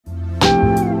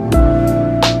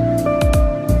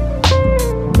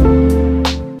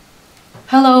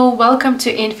welcome to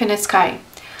Infinite Sky.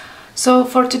 So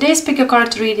for today's pick a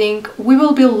card reading, we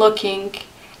will be looking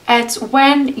at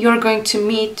when you're going to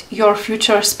meet your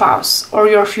future spouse or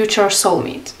your future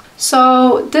soulmate.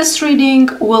 So this reading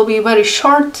will be very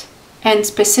short and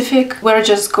specific. We're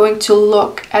just going to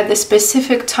look at the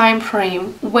specific time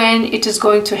frame when it is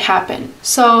going to happen.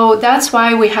 So that's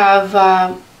why we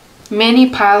have many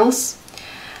piles.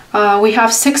 We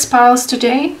have 6 piles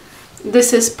today.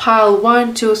 This is pile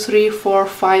 1, 2, 3, 4,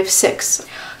 5, 6.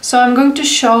 So I'm going to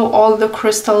show all the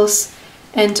crystals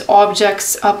and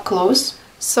objects up close.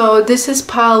 So this is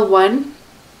pile 1.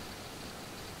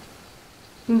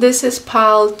 This is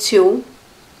pile 2.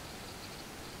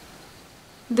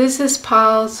 This is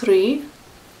pile 3.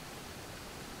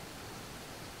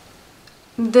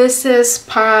 This is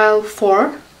pile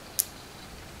 4.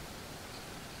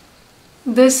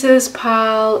 This is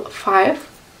pile 5.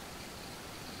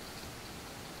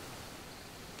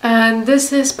 And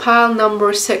this is pile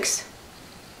number 6.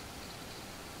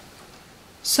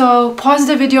 So pause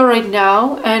the video right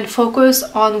now and focus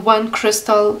on one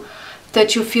crystal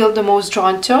that you feel the most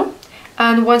drawn to.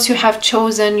 And once you have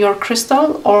chosen your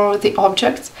crystal or the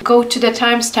object, go to the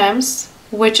timestamps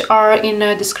which are in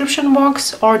the description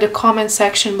box or the comment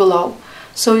section below,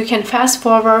 so you can fast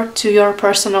forward to your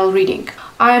personal reading.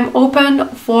 I am open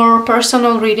for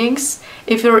personal readings.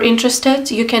 If you're interested,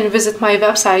 you can visit my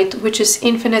website, which is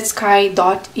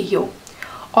infinitesky.eu.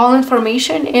 All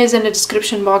information is in the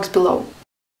description box below.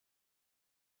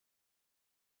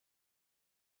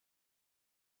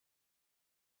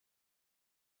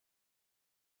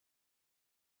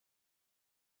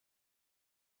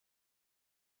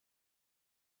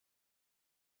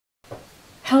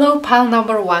 Hello, pile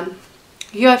number 1.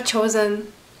 You have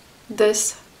chosen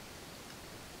this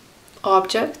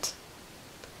object.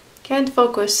 Can't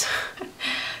focus.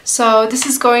 So this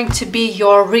is going to be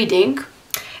your reading.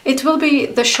 It will be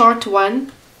the short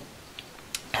one.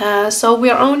 So we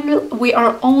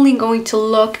are only going to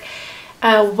look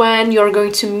when you're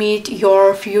going to meet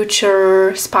your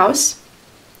future spouse,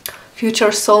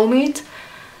 future soulmate,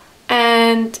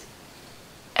 and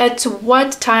at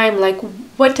what time, like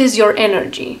what is your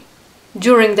energy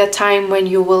during that time when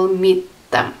you will meet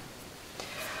them.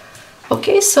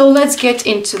 Okay, so let's get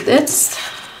into this.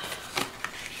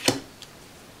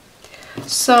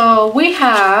 So we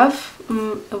have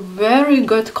a very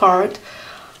good card,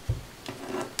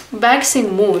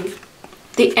 Waxing Moon.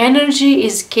 The energy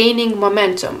is gaining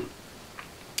momentum.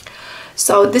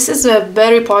 So this is a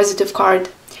very positive card.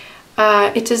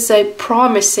 It is a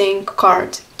promising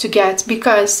card to get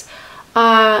because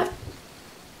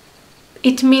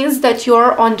it means that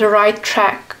you're on the right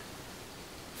track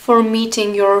for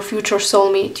meeting your future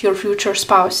soulmate, your future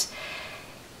spouse.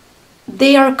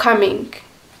 They are coming.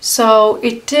 So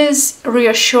it is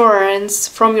reassurance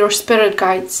from your spirit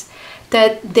guides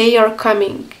that they are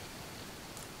coming.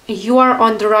 You are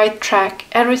on the right track.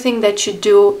 Everything that you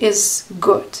do is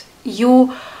good.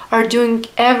 You are doing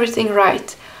everything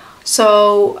right.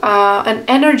 So an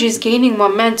energy is gaining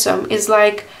momentum is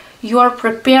like you are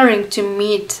preparing to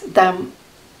meet them.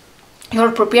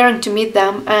 You're preparing to meet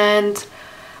them, and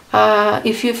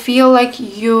if you feel like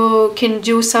you can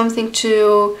do something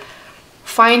to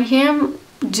find him,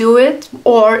 do it,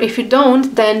 or if you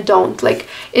don't, then don't. Like,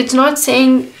 it's not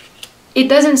saying, it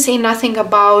doesn't say nothing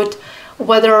about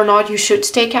whether or not you should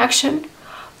take action,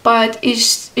 but it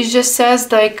just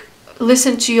says like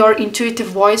listen to your intuitive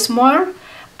voice more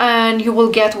and you will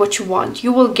get what you want.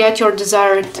 You will get your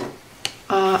desired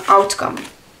outcome.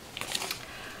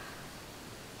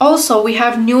 Also, we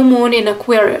have new moon in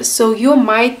Aquarius, so you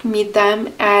might meet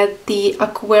them at the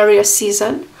Aquarius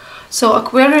season. So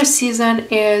Aquarius season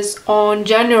is on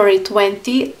January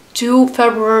 20 to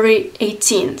February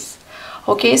 18th.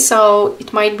 Okay, so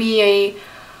it might be a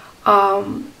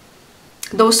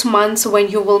those months when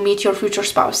you will meet your future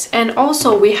spouse. And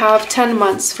also we have 10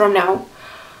 months from now.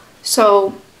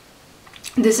 So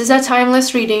this is a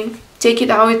timeless reading. Take it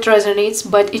how it resonates,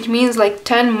 but it means like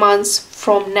 10 months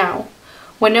from now,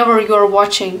 whenever you're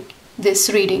watching this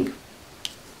reading.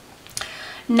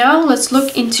 Now let's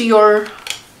look into your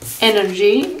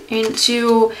energy,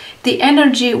 into the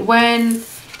energy when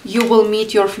you will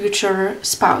meet your future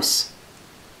spouse.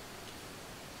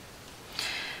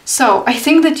 So I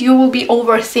think that you will be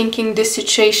overthinking this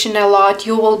situation a lot.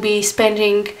 You will be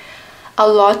spending a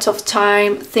lot of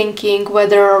time thinking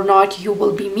whether or not you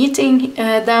will be meeting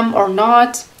them or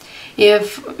not.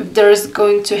 If there's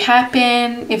going to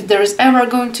happen, if there's ever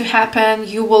going to happen,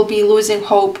 you will be losing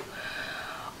hope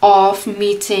of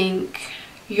meeting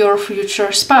your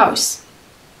future spouse.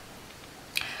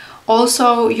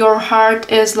 Also, your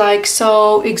heart is like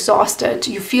so exhausted.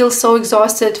 You feel so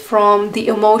exhausted from the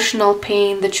emotional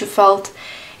pain that you felt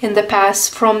in the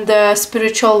past, from the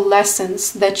spiritual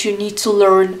lessons that you need to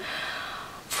learn,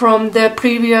 from the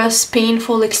previous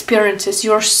painful experiences.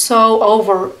 You're so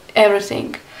over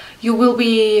everything. You will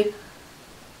be,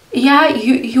 yeah,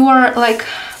 you are like,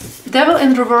 devil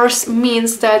in reverse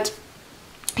means that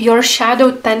your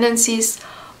shadow tendencies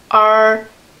are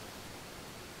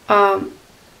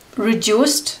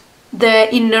reduced.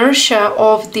 The inertia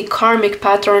of the karmic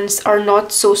patterns are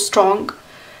not so strong.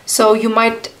 So you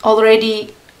might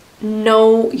already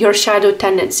know your shadow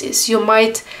tendencies. You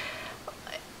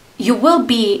will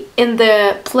be in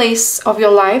the place of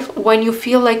your life when you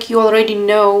feel like you already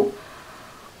know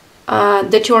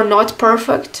that you are not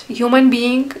perfect human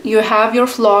being. You have your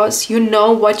flaws. You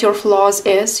know what your flaws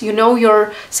is. You know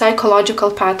your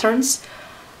psychological patterns.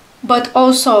 But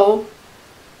also,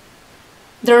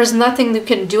 there is nothing you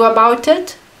can do about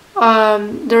it.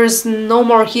 There is no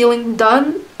more healing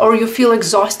done, or you feel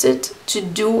exhausted to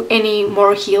do any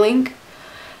more healing.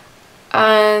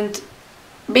 And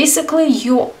basically,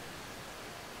 you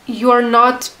are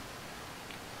not,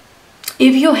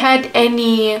 if you had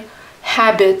any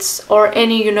habits or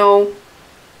any, you know,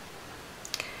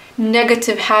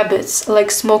 negative habits like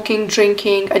smoking,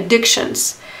 drinking,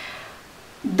 addictions,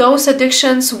 those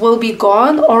addictions will be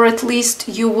gone, or at least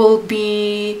you will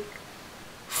be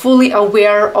fully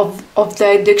aware of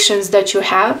the addictions that you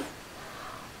have,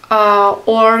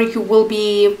 or you will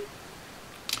be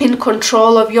in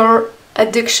control of your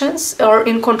addictions or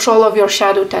in control of your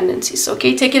shadow tendencies.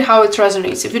 Okay, take it how it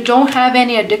resonates. If you don't have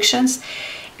any addictions,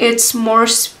 it's more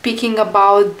speaking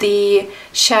about the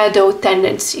shadow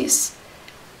tendencies,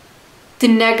 the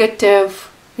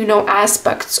negative, you know,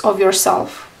 aspects of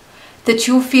yourself that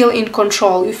you feel in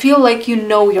control. You feel like you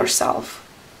know yourself.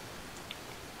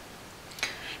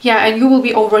 Yeah, and you will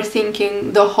be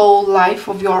overthinking the whole life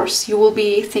of yours. You will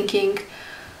be thinking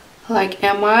like,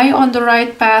 am I on the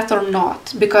right path or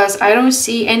not? Because I don't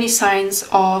see any signs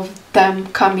of them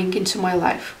coming into my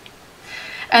life.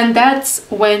 And that's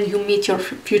when you meet your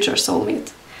future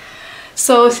soulmate.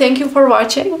 So thank you for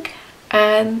watching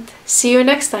and see you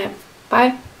next time.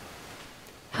 Bye.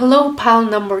 Hello, pal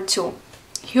number 2.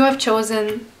 You have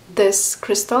chosen this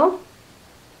crystal.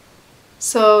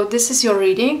 So this is your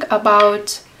reading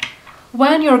about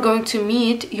when you're going to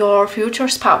meet your future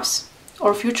spouse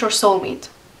or future soulmate.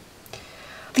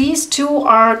 These two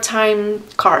are time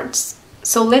cards.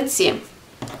 So let's see.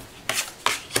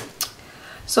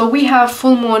 So we have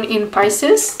full moon in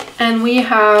Pisces, and we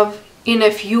have in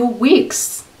a few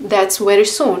weeks, that's very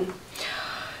soon.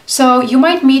 So you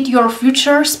might meet your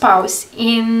future spouse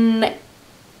in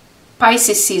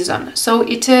Pisces season. So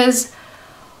it is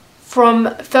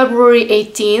from February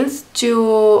 18th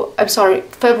to,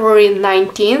 February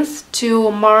 19th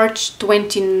to March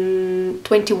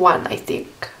 2021, I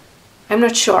think. I'm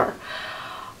not sure.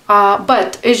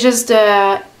 But it's just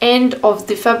the end of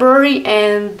the February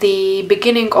and the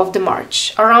beginning of the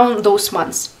March, around those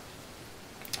months.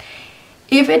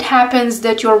 If it happens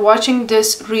that you're watching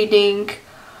this reading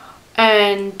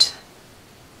and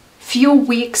few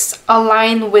weeks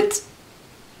align with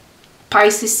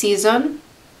Pisces season,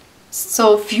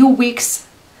 so few weeks,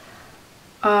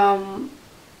 in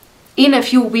a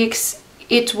few weeks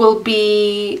it will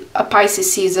be a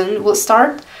Pisces season will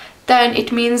start, then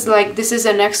it means like this is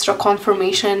an extra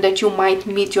confirmation that you might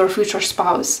meet your future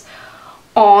spouse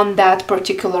on that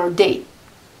particular date,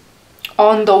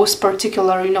 on those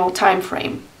particular, you know, time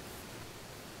frame.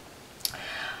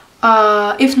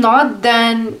 If not,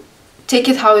 then take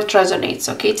it how it resonates.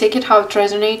 Okay, take it how it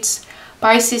resonates.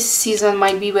 Pisces season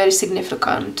might be very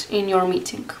significant in your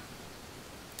meeting.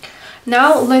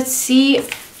 Now let's see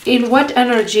in what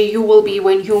energy you will be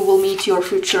when you will meet your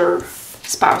future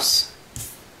spouse.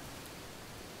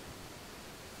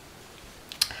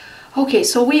 Okay,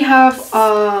 so we have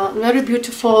a very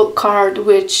beautiful card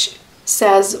which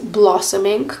says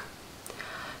blossoming.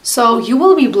 So you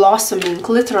will be blossoming,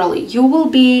 literally. You will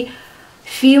be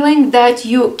feeling that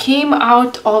you came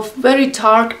out of very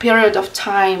dark period of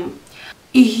time.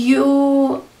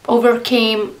 You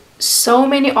overcame so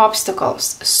many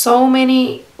obstacles, so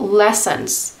many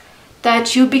lessons,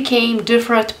 that you became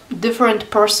different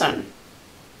person,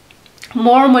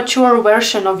 more mature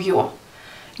version of you.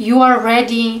 You are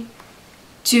ready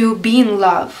to be in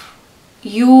love.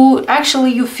 You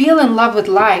feel in love with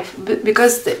life,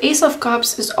 because the Ace of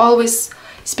Cups is always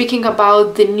speaking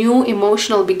about the new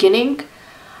emotional beginning,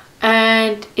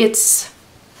 and it's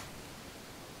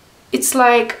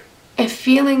like a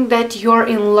feeling that you're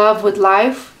in love with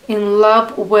life, in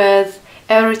love with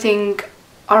everything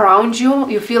around you.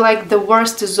 You feel like the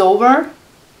worst is over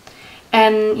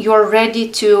and you're ready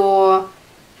to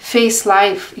face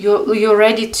life. You're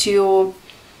ready to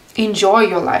enjoy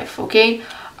your life, okay?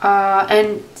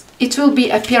 And it will be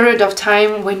a period of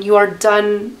time when you are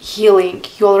done healing.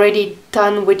 You're already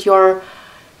done with your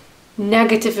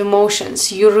negative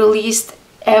emotions. You released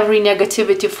every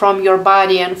negativity from your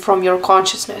body and from your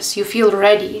consciousness. You feel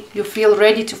ready. You feel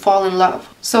ready to fall in love.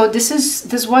 So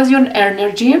this was your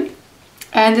energy,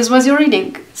 and this was your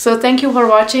reading. So thank you for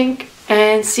watching,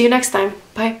 and see you next time.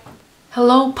 Bye.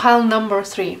 Hello, pile number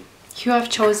 3. You have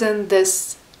chosen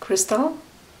this crystal.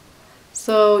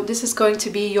 So this is going to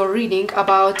be your reading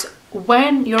about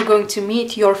when you're going to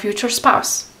meet your future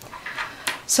spouse.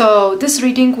 So this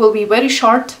reading will be very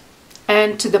short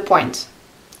and to the point.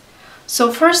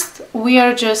 So first, we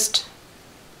are just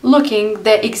looking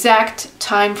the exact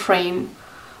time frame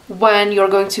when you're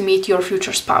going to meet your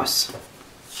future spouse.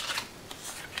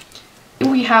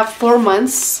 We have 4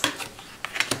 months,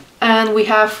 and we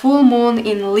have full moon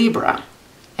in Libra.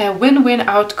 A win-win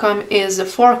outcome is a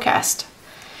forecast.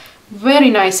 Very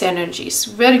nice energies,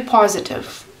 very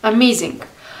positive, amazing.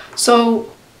 So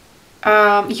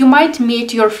you might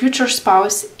meet your future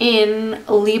spouse in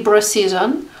Libra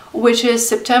season, which is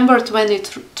September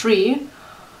 23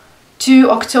 to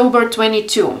October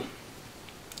 22.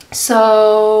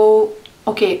 So,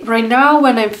 okay, right now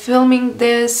when I'm filming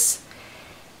this,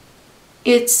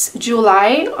 it's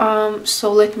July,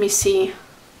 so let me see,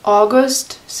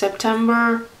 August,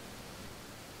 September,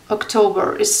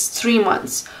 October is 3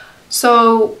 months.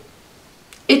 So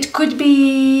it could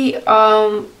be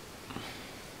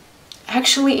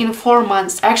actually in 4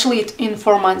 months. Actually, in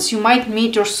 4 months. You might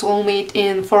meet your soulmate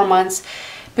in 4 months,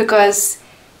 because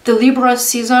the Libra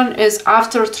season is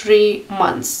after 3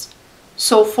 months.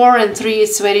 So 4 and 3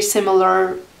 is very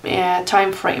similar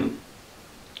time frame.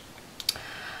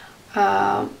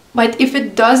 But if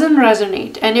it doesn't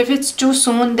resonate, and if it's too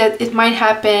soon, that it might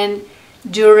happen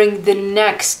during the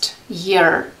next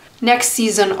year, next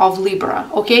season of Libra,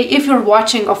 okay? If you're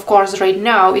watching, of course, right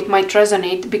now, it might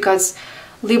resonate because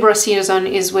Libra season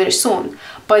is very soon.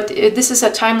 But this is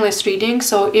a timeless reading,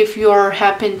 so if you're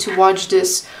happen to watch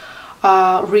this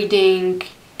reading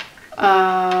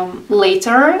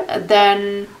later,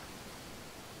 then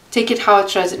take it how it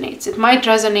resonates. It might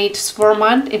resonate 4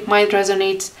 months, it might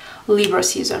resonate Libra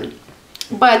season.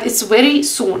 But it's very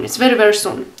soon, it's very, very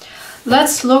soon.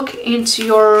 Let's look into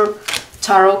your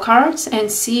tarot cards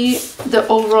and see the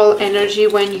overall energy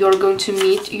when you're going to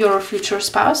meet your future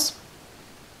spouse.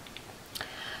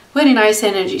 Very nice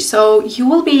energy. So you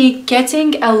will be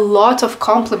getting a lot of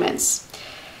compliments.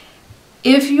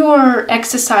 If you're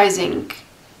exercising,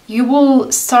 you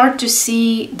will start to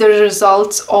see the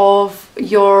results of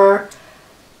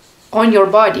on your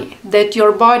body, that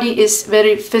your body is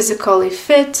very physically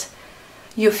fit.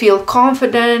 You feel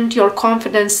confident, your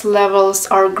confidence levels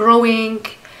are growing.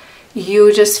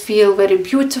 You just feel very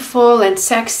beautiful and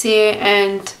sexy,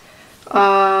 and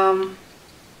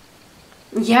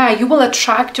yeah, you will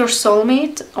attract your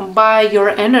soulmate by your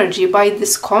energy, by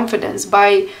this confidence,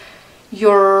 by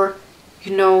your,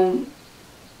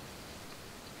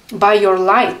 by your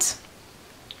light.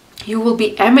 You will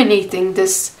be emanating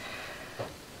this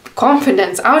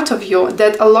confidence out of you,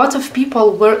 that a lot of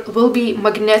people will be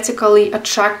magnetically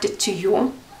attracted to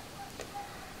you,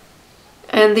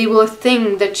 and they will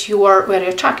think that you are very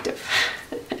attractive.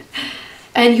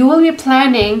 And you will be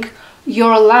planning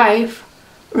your life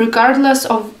regardless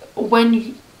of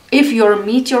if you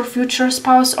meet your future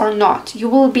spouse or not. You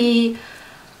will be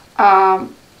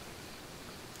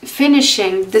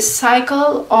finishing this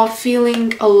cycle of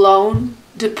feeling alone,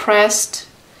 depressed,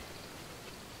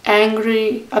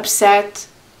 angry, upset,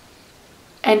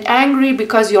 and angry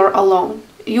because you're alone.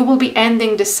 You will be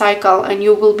ending this cycle, and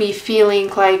you will be feeling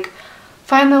like,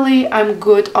 finally, I'm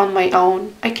good on my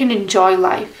own. I can enjoy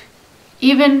life.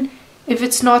 Even if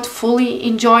it's not fully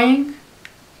enjoying,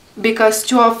 because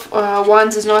Two of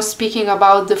Wands is not speaking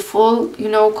about the full,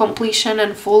 completion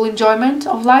and full enjoyment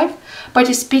of life, but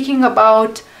is speaking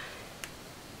about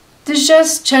this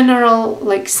just general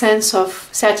sense of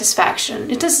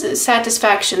satisfaction. It is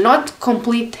satisfaction, not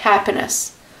complete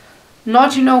happiness,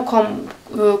 not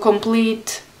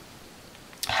complete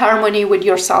harmony with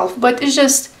yourself, but it's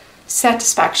just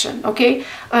satisfaction, okay?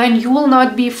 And you will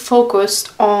not be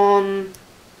focused on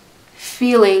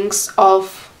feelings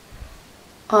of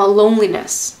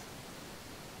loneliness.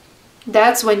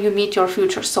 That's when you meet your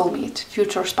future soulmate,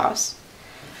 future spouse.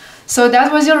 So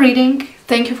that was your reading.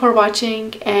 Thank you for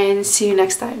watching, and see you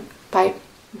next time. Bye.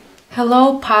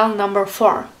 Hello, pile number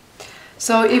 4.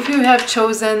 So if you have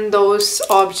chosen those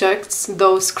objects,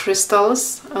 those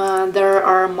crystals, there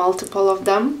are multiple of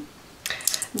them.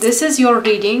 This is your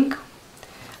reading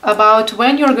about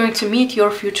when you're going to meet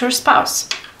your future spouse.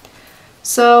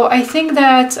 So I think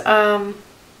that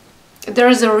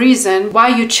there's a reason why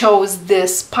you chose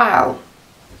this pile.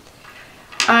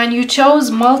 And you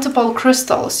chose multiple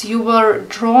crystals. You were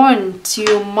drawn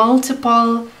to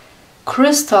multiple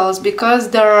crystals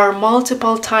because there are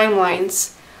multiple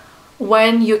timelines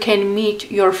when you can meet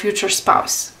your future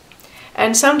spouse.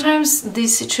 And sometimes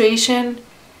this situation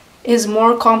is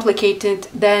more complicated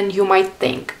than you might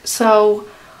think. So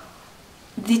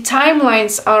the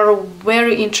timelines are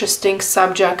very interesting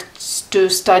subjects to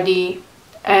study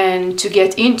and to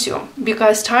get into,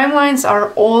 because timelines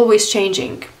are always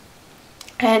changing.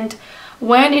 And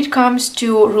when it comes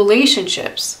to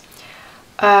relationships,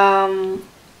 there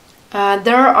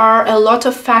are a lot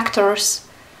of factors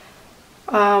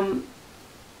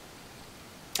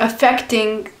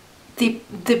affecting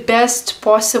the best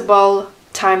possible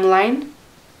timeline,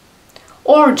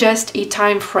 or just a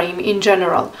time frame in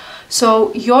general.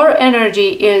 So your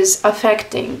energy is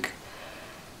affecting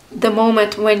the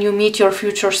moment when you meet your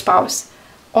future spouse.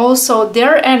 Also,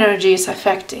 their energy is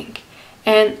affecting,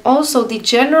 and also the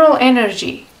general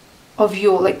energy of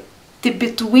you, like the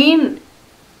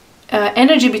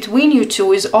energy between you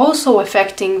two, is also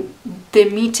affecting the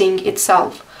meeting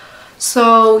itself.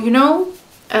 So, you know,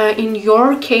 in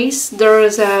your case, there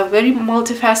is a very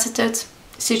multifaceted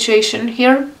situation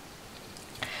here,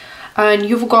 and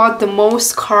you've got the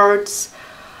most cards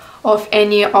of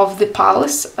any of the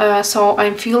piles. So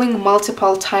I'm feeling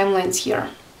multiple timelines here.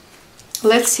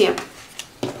 Let's see.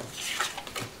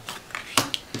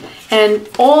 And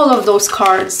all of those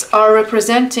cards are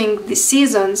representing the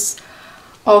seasons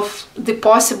of the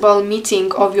possible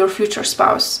meeting of your future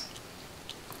spouse.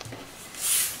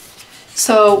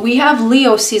 So we have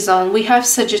Leo season, we have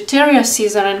Sagittarius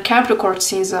season, and Capricorn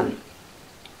season.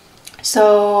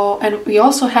 So, and we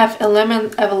also have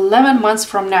 11 months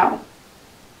from now.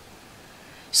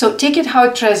 So take it how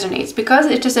it resonates, because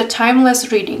it is a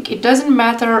timeless reading. It doesn't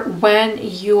matter when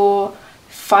you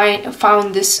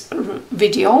found this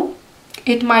video.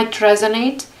 It might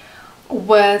resonate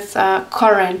with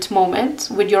current moment,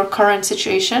 with your current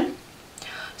situation.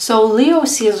 So Leo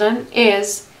season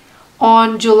is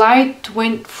on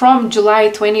from July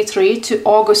 23 to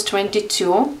August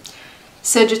 22.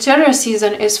 Sagittarius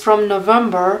season is from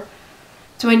November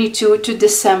 22 to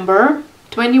December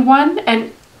 21,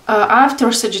 and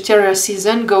after Sagittarius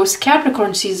season goes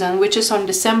Capricorn season, which is on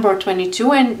December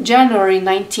 22 and January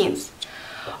 19th.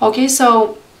 Okay,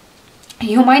 so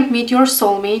you might meet your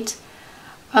soulmate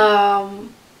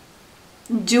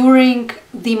during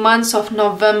the months of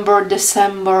November,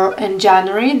 December, and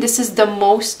January. This is the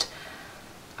most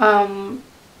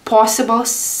possible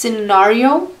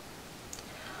scenario.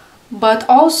 But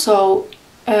also,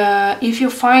 if you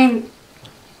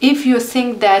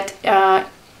think that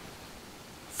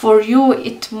for you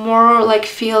it more like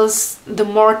feels the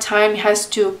more time has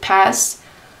to pass,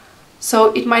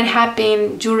 so it might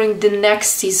happen during the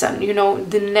next season, you know,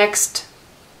 the next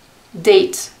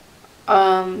date,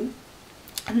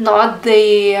 not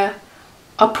the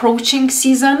approaching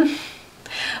season,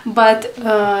 but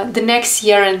the next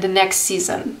year and the next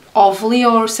season of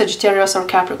Leo, Sagittarius, or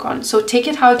Capricorn. So take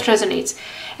it how it resonates,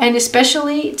 and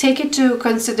especially take it to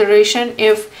consideration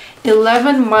if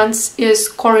 11 months is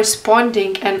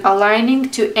corresponding and aligning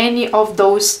to any of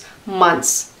those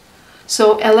months.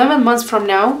 So 11 months from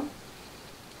now,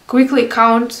 quickly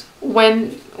count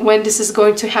when this is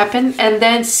going to happen, and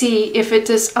then see if it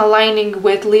is aligning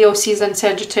with Leo season,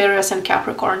 Sagittarius, and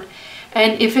Capricorn.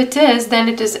 And if it is, then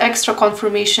it is extra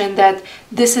confirmation that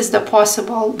this is the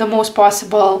most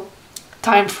possible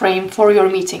time frame for your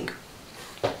meeting.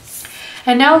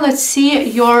 And now let's see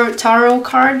your tarot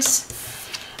cards,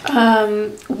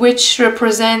 which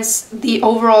represents the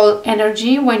overall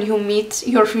energy when you meet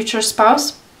your future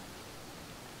spouse.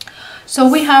 So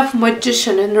we have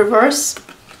Magician in reverse,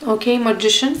 okay,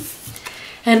 Magician,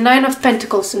 and Nine of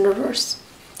Pentacles in reverse.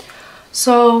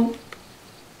 So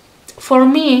for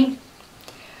me,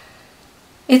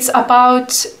 it's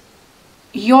about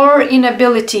your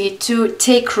inability to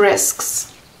take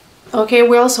risks. Okay,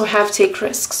 we also have take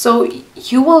risks. So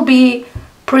you will be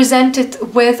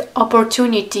presented with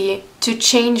opportunity to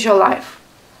change your life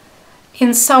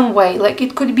in some way. Like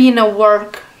it could be in a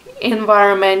work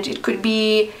environment, it could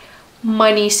be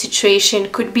money situation,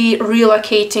 could be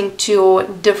relocating to a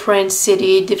different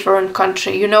city, different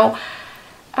country, you know,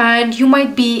 and you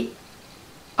might be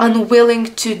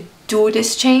unwilling to do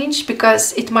this change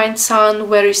because it might sound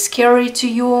very scary to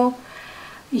you.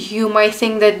 You might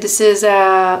think that this is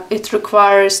it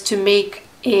requires to make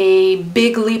a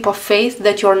big leap of faith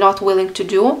that you're not willing to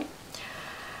do.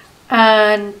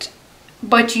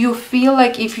 But you feel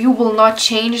like if you will not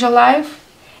change your life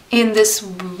in this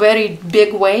very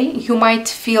big way, you might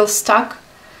feel stuck,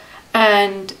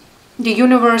 and the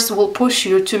universe will push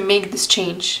you to make this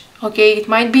change. Okay, it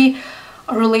might be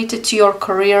related to your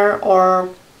career or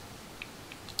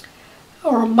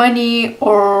money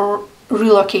or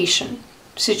relocation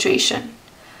situation,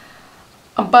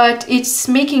 but it's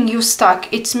making you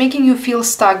stuck. It's making you feel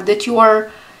stuck, that you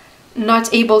are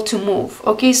not able to move.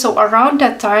 Okay, so around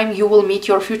that time you will meet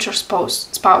your future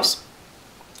spouse,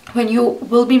 when you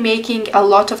will be making a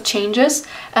lot of changes,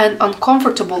 and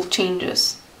uncomfortable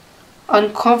changes,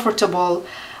 uncomfortable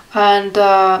and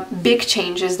big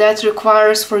changes that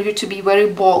requires for you to be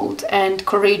very bold and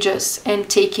courageous and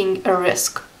taking a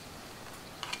risk.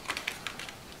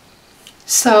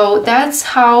 So that's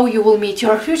how you will meet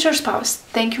your future spouse.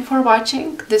 Thank you for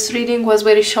watching. This reading was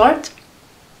very short,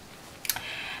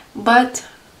 but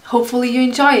hopefully you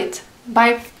enjoy it.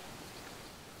 Bye.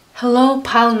 Hello,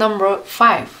 pile number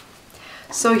 5.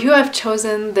 So you have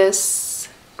chosen this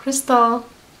crystal.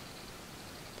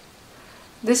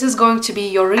 This is going to be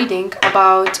your reading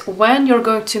about when you're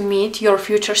going to meet your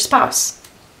future spouse.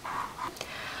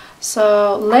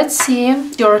 So let's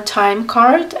see your time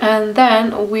card, and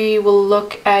then we will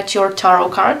look at your tarot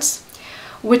cards,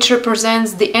 which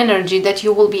represents the energy that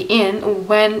you will be in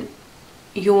when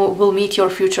you will meet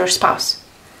your future spouse.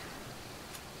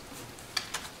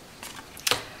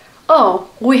 Oh,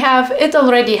 we have it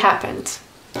already happened.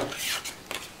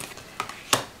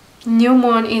 New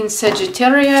moon in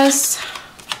Sagittarius.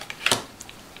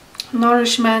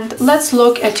 Nourishment. Let's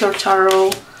look at your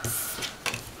tarot,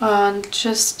 and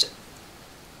just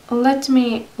let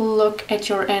me look at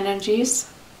your energies.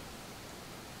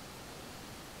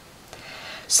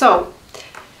 So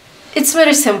it's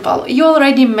very simple. You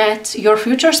already met your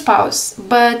future spouse,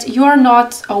 but you are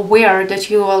not aware that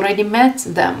you already met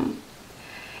them.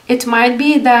 It might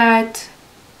be that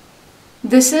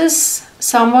this is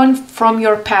someone from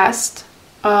your past.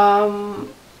 I'm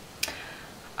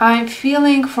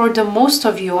feeling for the most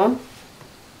of you,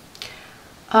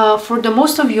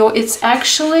 it's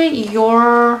actually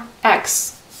your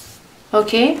ex.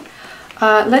 Okay,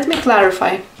 let me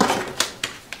clarify.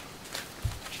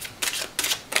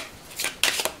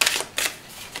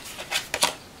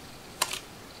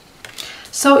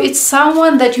 So it's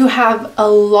someone that you have a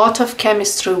lot of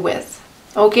chemistry with.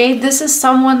 Okay, this is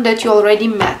someone that you already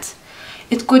met.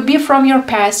 It could be from your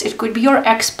past, it could be your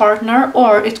ex-partner,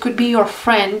 or it could be your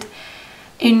friend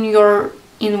in your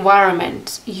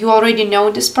environment. You already know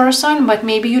this person, but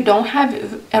maybe you don't have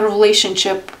a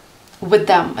relationship with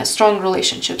them, a strong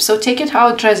relationship. So take it how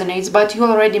it resonates, but you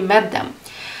already met them.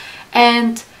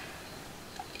 And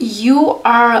you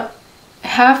are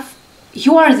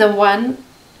the one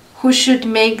who should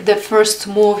make the first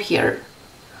move here.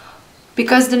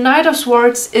 Because the Knight of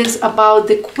Swords is about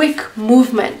the quick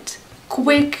movement,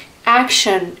 quick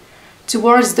action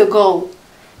towards the goal.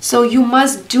 So you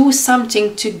must do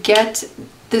something to get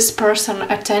this person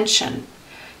attention.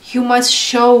 You must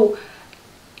show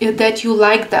that you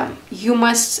like them. You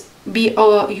must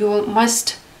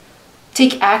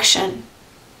take action.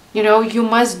 You know, you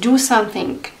must do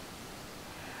something.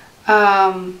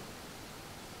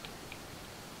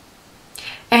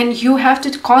 And you have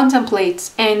to contemplate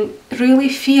and really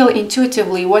feel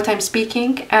intuitively what I'm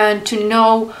speaking, and to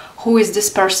know who is this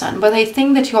person. But I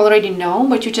think that you already know,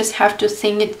 but you just have to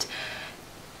think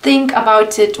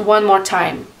about it one more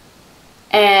time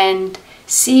and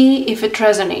see if it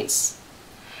resonates.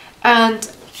 And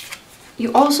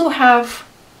you also have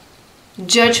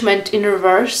Judgment in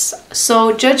reverse.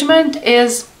 So Judgment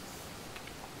is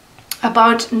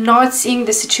about not seeing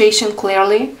the situation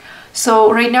clearly.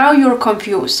 So right now you're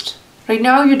confused. Right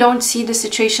now you don't see the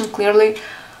situation clearly.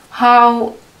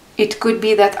 How it could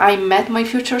be that I met my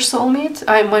future soulmate,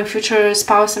 my future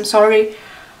spouse, I'm sorry.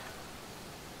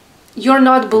 You're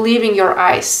not believing your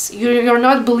eyes. You're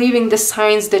not believing the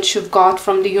signs that you've got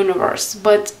from the universe.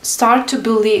 But start to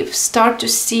believe, start to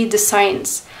see the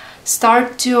signs.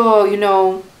 Start to, you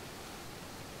know,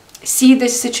 see the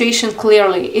situation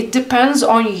clearly. It depends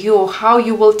on you, how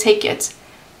you will take it.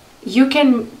 You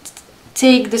can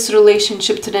take this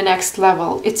relationship to the next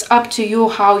level. It's up to you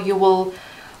how you will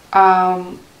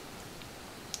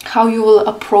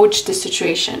approach the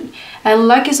situation. And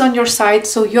luck is on your side,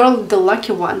 so you're the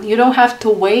lucky one. You don't have to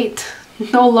wait.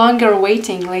 No longer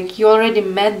waiting. Like, you already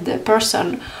met the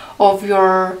person of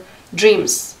your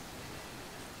dreams.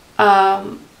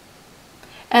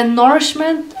 And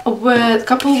nourishment, with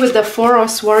coupled with the Four of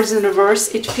Swords in reverse,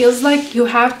 it feels like you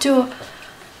have to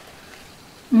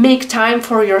make time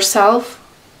for yourself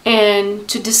and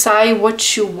to decide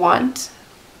what you want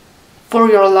for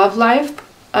your love life,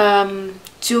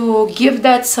 to give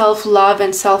that self-love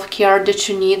and self-care that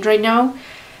you need right now,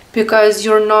 because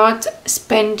you're not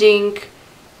spending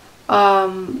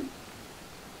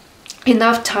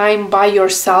enough time by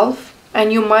yourself,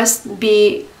 and you must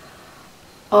be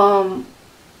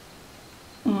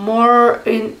more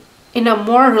in a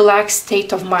more relaxed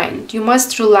state of mind. You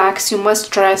must relax, you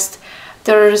must rest.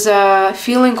 There's a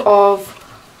feeling of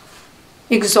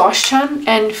exhaustion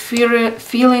and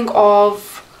feeling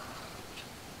of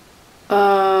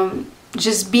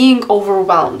just being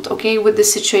overwhelmed, okay, with the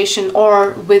situation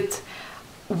or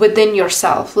within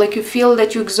yourself. Like you feel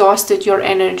that you exhausted your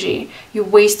energy, you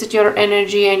wasted your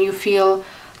energy, and you feel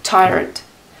tired.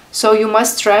 So you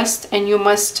must rest and you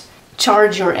must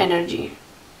charge your energy.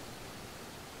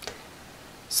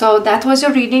 So that was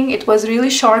your reading. It was really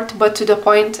short but to the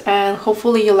point, and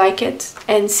hopefully you like it,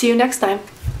 and see you next time.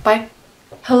 Bye.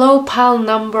 Hello, pile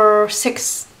number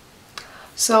 6.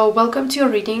 So welcome to your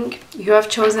reading. You have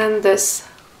chosen this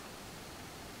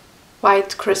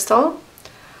white crystal.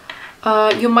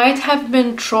 You might have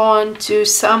been drawn to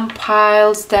some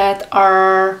piles that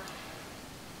are,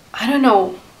 I don't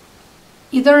know,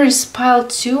 either is pile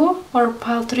 2 or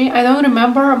pile 3, I don't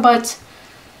remember, but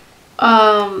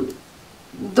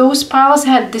those piles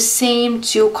had the same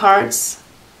 2 cards,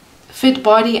 fit,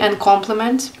 body, and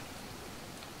complement.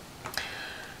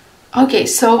 Okay,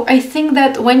 so I think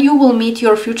that when you will meet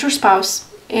your future spouse,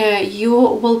 you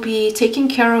will be taking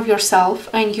care of yourself,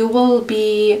 and you will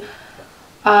be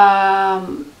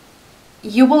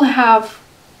you will have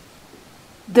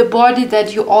the body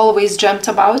that you always dreamt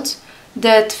about,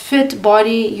 that fit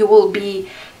body. You will be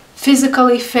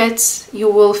physically fit, you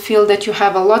will feel that you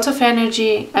have a lot of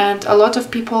energy, and a lot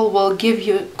of people will give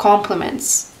you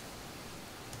compliments.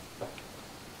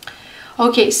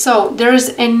 Okay, so there's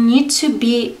a need to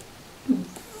be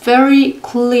very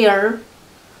clear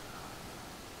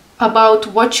about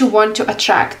what you want to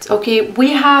attract. Okay,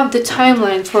 we have the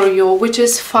timeline for you, which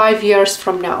is 5 years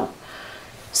from now.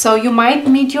 So you might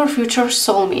meet your future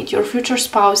soulmate, your future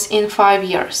spouse, in 5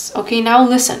 years. Okay, now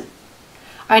listen.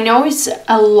 I know it's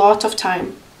a lot of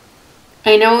time.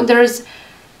 I know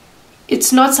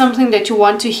it's not something that you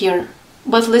want to hear,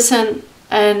 but listen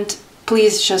and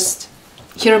please just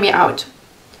hear me out.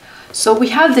 So we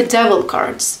have the Devil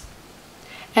cards.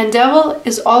 And Devil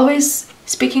is always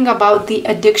speaking about the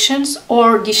addictions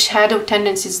or the shadow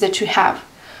tendencies that you have.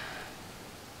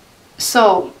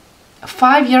 So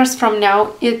 5 years from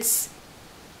now, it's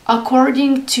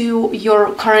according to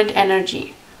your current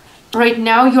energy. Right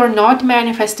now, you're not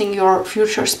manifesting your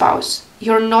future spouse.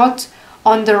 You're not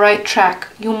on the right track.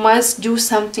 You must do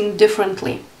something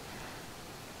differently.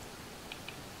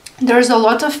 There's a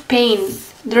lot of pain.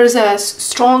 There's a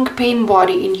strong pain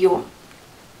body in you.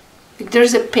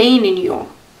 There's a pain in you.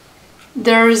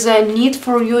 There's a need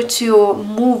for you to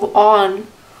move on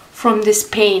from this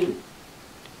pain.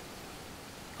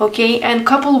 Okay, and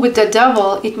coupled with the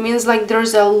Devil, it means like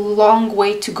there's a long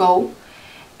way to go.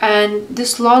 And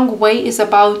this long way is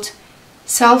about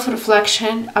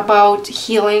self-reflection, about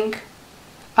healing,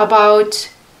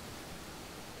 about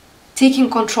taking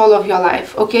control of your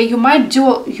life. Okay, you might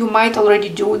already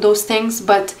do those things,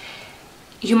 but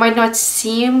you might not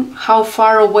seem how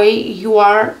far away you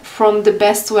are from the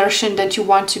best version that you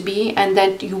want to be and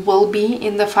that you will be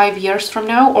in the 5 years from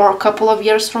now or a couple of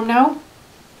years from now.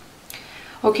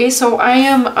 Okay, so I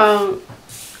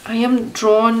am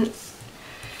drawn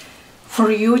for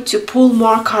you to pull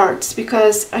more cards,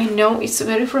 because I know it's a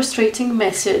very frustrating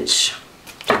message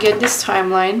to get this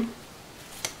timeline.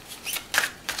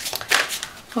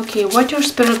 Okay, what your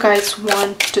spirit guides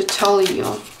want to tell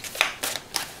you.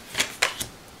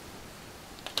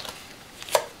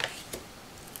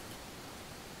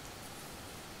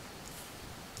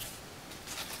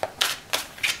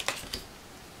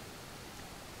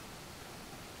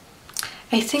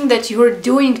 I think that you're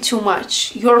doing too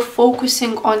much. You're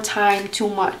focusing on time too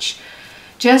much.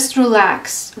 Just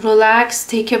relax. Relax,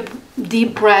 take a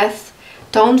deep breath.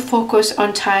 Don't focus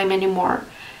on time anymore.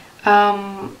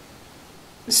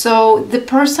 So the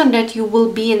person that you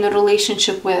will be in a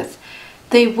relationship with,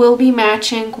 they will be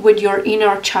matching with your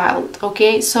inner child,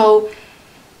 okay? So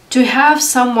to have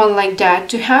someone like that,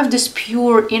 to have this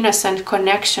pure, innocent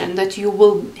connection that you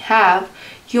will have,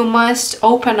 you must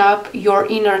open up your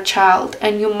inner child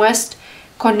and you must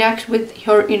connect with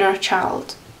your inner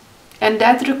child. And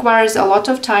that requires a lot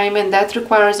of time, and that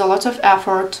requires a lot of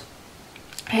effort,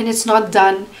 and it's not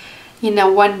done in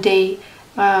a one day.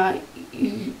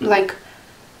 Like,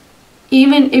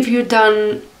 even if you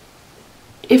done,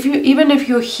 even if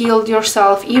you healed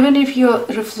yourself, even if you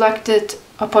reflected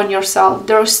upon yourself,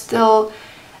 there's still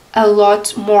a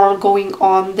lot more going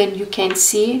on than you can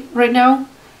see right now,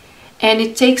 and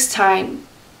it takes time.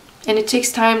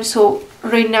 So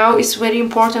right now it's very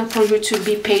important for you to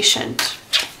be patient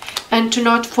and to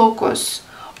not focus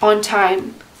on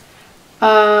time.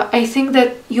 I think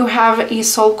that you have a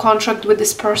soul contract with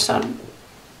this person.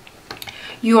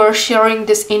 You are sharing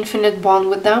this infinite bond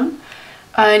with them,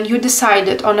 and you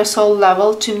decided on a soul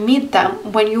level to meet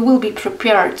them when you will be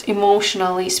prepared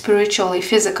emotionally, spiritually,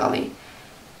 physically.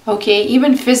 Okay,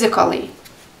 even physically,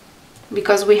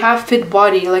 because we have fit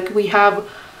body, like we have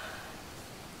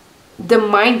the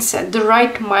mindset, the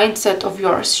right mindset of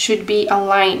yours should be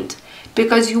aligned,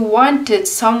 because you wanted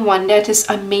someone that is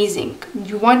amazing.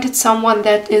 You wanted someone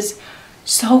that is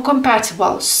so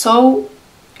compatible, so,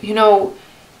 you know,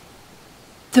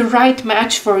 the right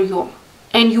match for you,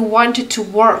 and you wanted to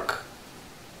work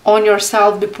on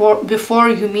yourself before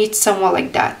you meet someone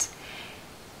like that.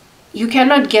 You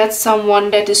cannot get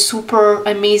someone that is super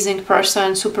amazing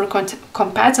person, super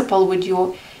compatible with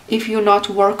you, if you not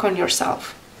work on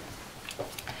yourself.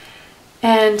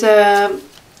 And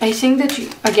I think that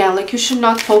again, like, you should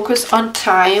not focus on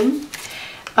time.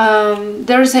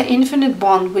 There's an infinite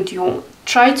bond with you.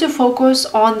 Try to focus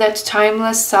on that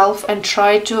timeless self, and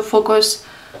try to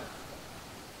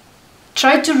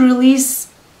release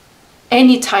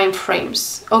any time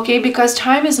frames, okay? Because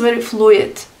time is very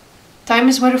fluid. Time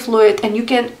is very fluid, and you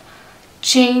can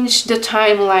change the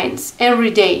timelines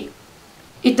every day.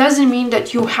 It doesn't mean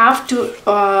that you have to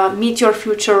meet your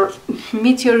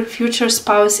future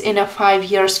spouse in 5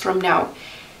 years from now,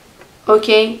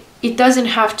 okay? It doesn't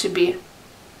have to be.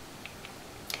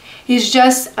 It's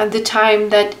just at the time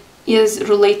that is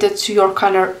related to your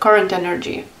current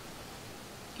energy.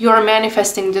 You are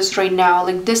manifesting this right now.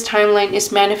 Like, this timeline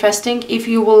is manifesting if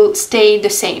you will stay the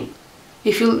same,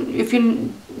 if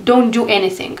you don't do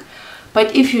anything.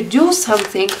 But if you do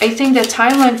something, I think the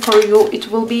timeline for you,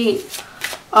 it will be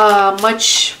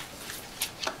much,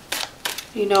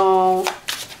 you know,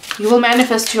 you will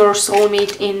manifest your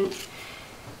soulmate in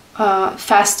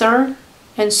faster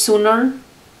and sooner.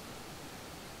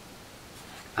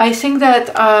 I think that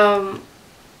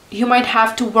you might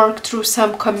have to work through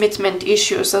some commitment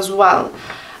issues as well.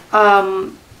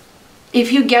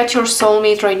 If you get your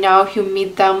soulmate right now, if you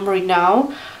meet them right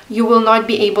now, you will not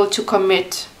be able to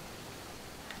commit.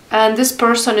 And this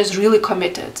person is really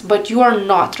committed, but you are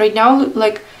not. Right now,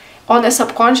 like, on a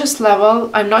subconscious level,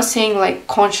 I'm not saying like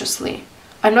consciously.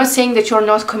 I'm not saying that you're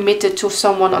not committed to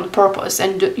someone on purpose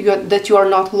and that you are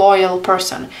not loyal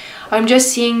person. I'm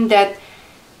just saying that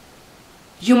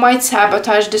you might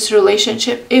sabotage this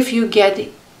relationship if you get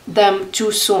them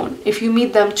too soon. If you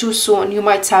meet them too soon, you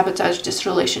might sabotage this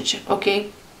relationship,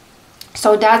 okay?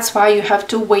 So that's why you have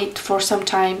to wait for some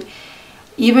time.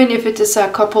 Even if it is a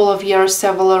couple of years,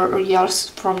 several years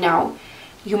from now,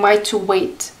 you might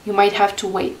have to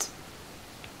wait.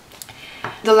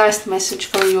 The last message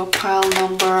for you, pile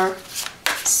number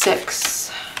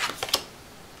 6.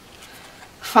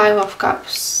 5 of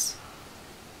Cups.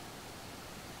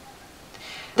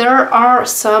 There are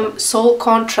some soul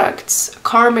contracts,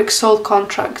 karmic soul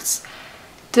contracts,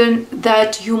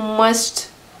 that you must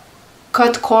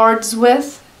cut cords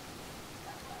with.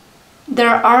 There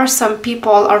are some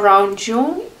people around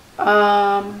you.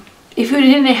 If you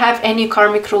didn't have any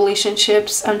karmic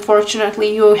relationships,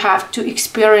 unfortunately, you have to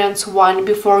experience one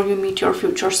before you meet your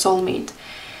future soulmate.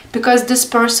 Because this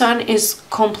person is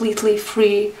completely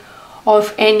free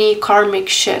of any karmic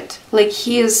shit. Like,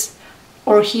 he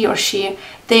or she,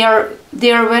 they are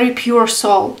very pure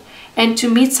soul. And to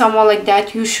meet someone like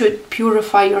that, you should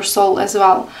purify your soul as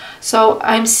well. So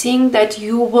I'm seeing that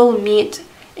you will meet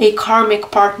a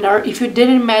karmic partner if you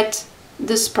didn't met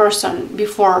this person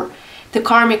before, the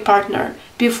karmic partner,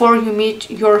 before you meet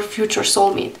your future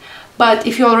soulmate. But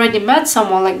if you already met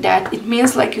someone like that, it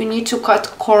means like you need to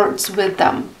cut cords with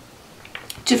them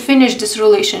to finish this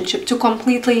relationship, to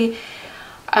completely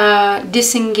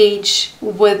disengage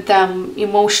with them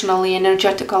emotionally,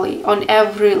 energetically, on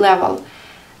every level.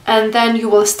 And then you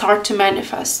will start to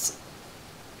manifest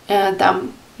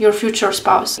them, your future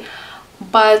spouse.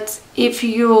 But if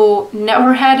you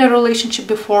never had a relationship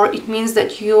before, it means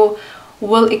that you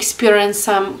will experience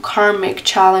some karmic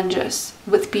challenges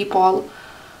with people,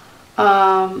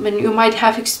 and you might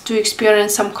have to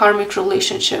experience some karmic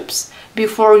relationships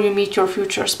before you meet your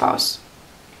future spouse.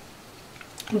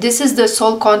 This is the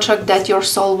soul contract that your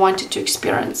soul wanted to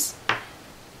experience.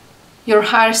 Your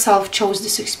higher self chose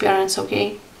this experience,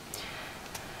 okay?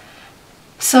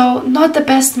 So not the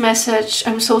best message,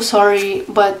 I'm so sorry,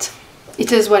 but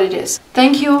it is what it is.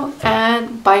 Thank you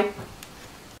and bye.